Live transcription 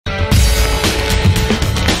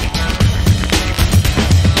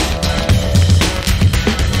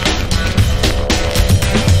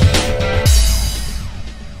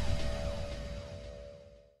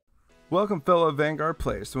Welcome fellow Vanguard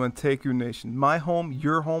players to Anteiku Nation, my home,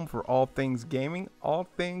 your home for all things gaming, all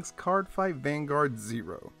things Cardfight Vanguard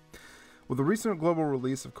Zero. With the recent global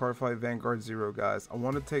release of Cardfight Vanguard Zero, guys, I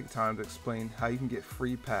want to take time to explain how you can get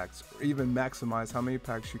free packs, or even maximize how many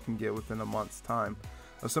packs you can get within a month's time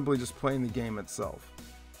of simply just playing the game itself.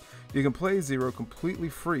 You can play Zero completely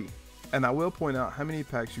free, and I will point out how many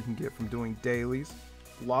packs you can get from doing dailies,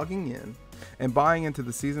 logging in, and buying into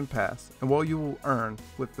the season pass and what you will earn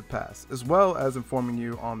with the pass, as well as informing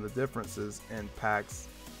you on the differences in packs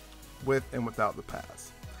with and without the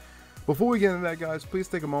pass. Before we get into that, guys, please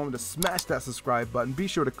take a moment to smash that subscribe button. Be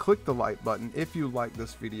sure to click the like button if you like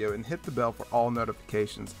this video and hit the bell for all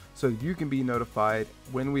notifications so you can be notified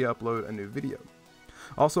when we upload a new video.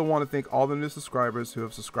 Also want to thank all the new subscribers who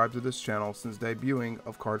have subscribed to this channel since debuting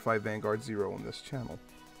of Cardfight Vanguard Zero on this channel.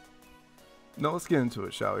 Now let's get into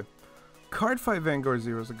it, shall we? Cardfight Vanguard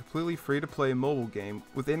Zero is a completely free-to-play mobile game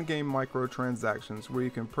with in-game microtransactions where you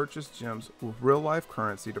can purchase gems with real-life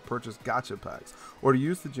currency to purchase gacha packs or to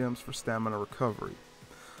use the gems for stamina recovery.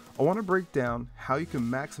 I want to break down how you can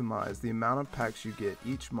maximize the amount of packs you get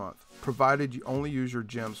each month, provided you only use your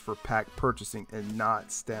gems for pack purchasing and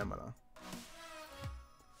not stamina.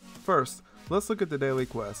 First, let's look at the daily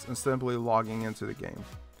quests and simply logging into the game.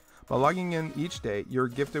 By logging in each day, you're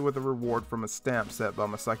gifted with a reward from a stamp set by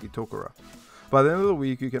Masaki Tokura. By the end of the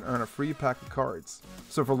week, you can earn a free pack of cards.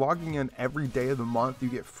 So for logging in every day of the month, you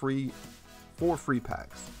get 4 free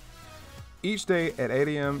packs. Each day at 8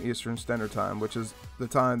 AM Eastern Standard Time, which is the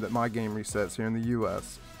time that my game resets here in the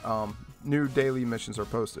US, new daily missions are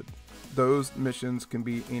posted. Those missions can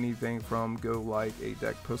be anything from go like a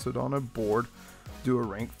deck posted on a board, do a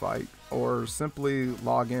rank fight, or simply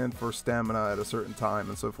log in for stamina at a certain time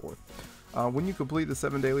and so forth. When you complete the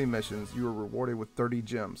 7 daily missions, you are rewarded with 30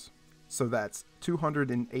 gems. So that's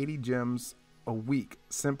 280 gems a week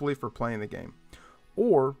simply for playing the game,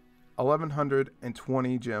 or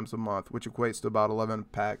 1120 gems a month, which equates to about 11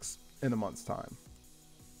 packs in a month's time.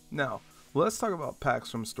 Now, let's talk about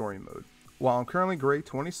packs from story mode. While I'm currently grade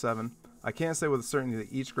 27, I can't say with certainty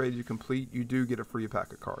that each grade you complete, you do get a free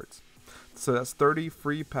pack of cards. So that's 30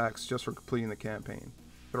 free packs just for completing the campaign.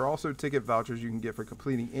 There are also ticket vouchers you can get for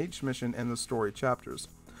completing each mission in the story chapters.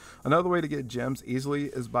 Another way to get gems easily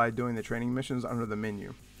is by doing the training missions under the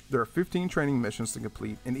menu. There are 15 training missions to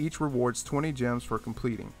complete, and each rewards 20 gems for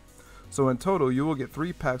completing. So in total, you will get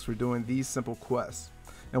 3 packs for doing these simple quests.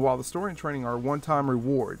 And while the story and training are one-time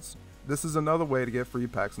rewards, this is another way to get free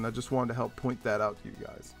packs, and I just wanted to help point that out to you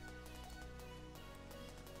guys.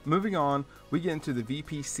 Moving on, we get into the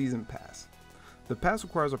VP Season Pass. The pass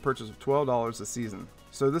requires a purchase of $12 a season,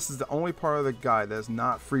 so this is the only part of the guide that is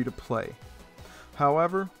not free to play.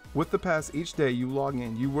 However, with the pass, each day you log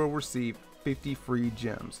in, you will receive 50 free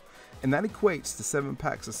gems, and that equates to 7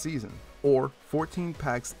 packs a season, or 14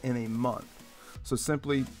 packs in a month. So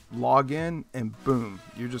simply log in and boom,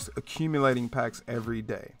 you're just accumulating packs every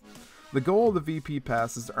day. The goal of the VP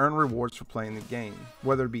Pass is to earn rewards for playing the game,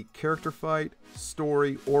 whether it be character fight,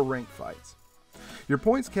 story, or rank fights. Your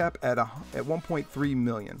points cap at 1.3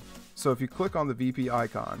 million, so if you click on the VP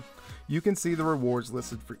icon, you can see the rewards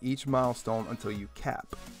listed for each milestone until you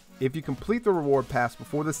cap. If you complete the reward pass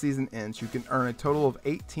before the season ends, you can earn a total of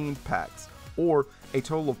 18 packs, or a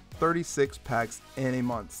total of 36 packs in a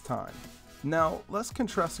month's time. Now, let's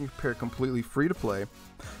contrast and compare completely free to play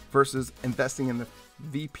versus investing in the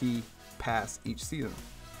VP Pass each season.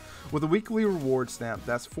 With a weekly reward stamp,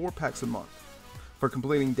 that's 4 packs a month. For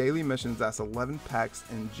completing daily missions, that's 11 packs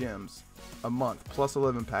and gems a month, plus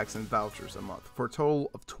 11 packs and vouchers a month, for a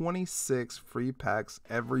total of 26 free packs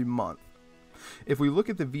every month. If we look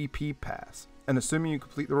at the VP Pass, and assuming you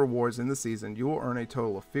complete the rewards in the season, you will earn a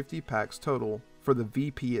total of 50 packs total for the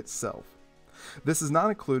VP itself. This is not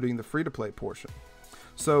including the free-to-play portion.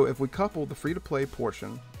 So if we couple the free-to-play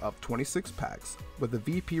portion of 26 packs with the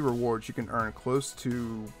VP rewards, you can earn close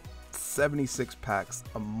to 76 packs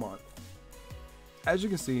a month. As you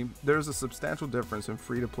can see, there's a substantial difference in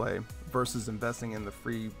free-to-play versus investing in the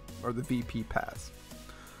VP Pass.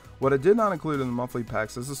 What I did not include in the monthly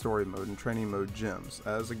packs is the story mode and training mode gems,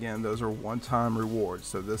 as again, those are one-time rewards,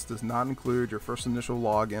 so this does not include your first initial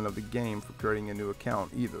login of the game for creating a new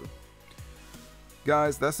account either.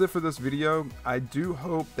 Guys, that's it for this video. I do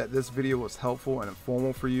hope that this video was helpful and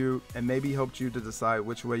informal for you, and maybe helped you to decide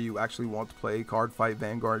which way you actually want to play Cardfight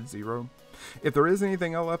Vanguard Zero. If there is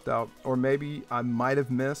anything I left out, or maybe I might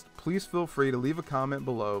have missed, please feel free to leave a comment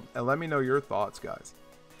below and let me know your thoughts, guys.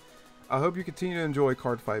 I hope you continue to enjoy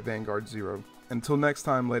Cardfight Vanguard Zero. Until next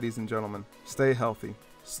time, ladies and gentlemen, stay healthy,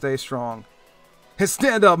 stay strong, and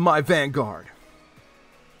stand up, my Vanguard!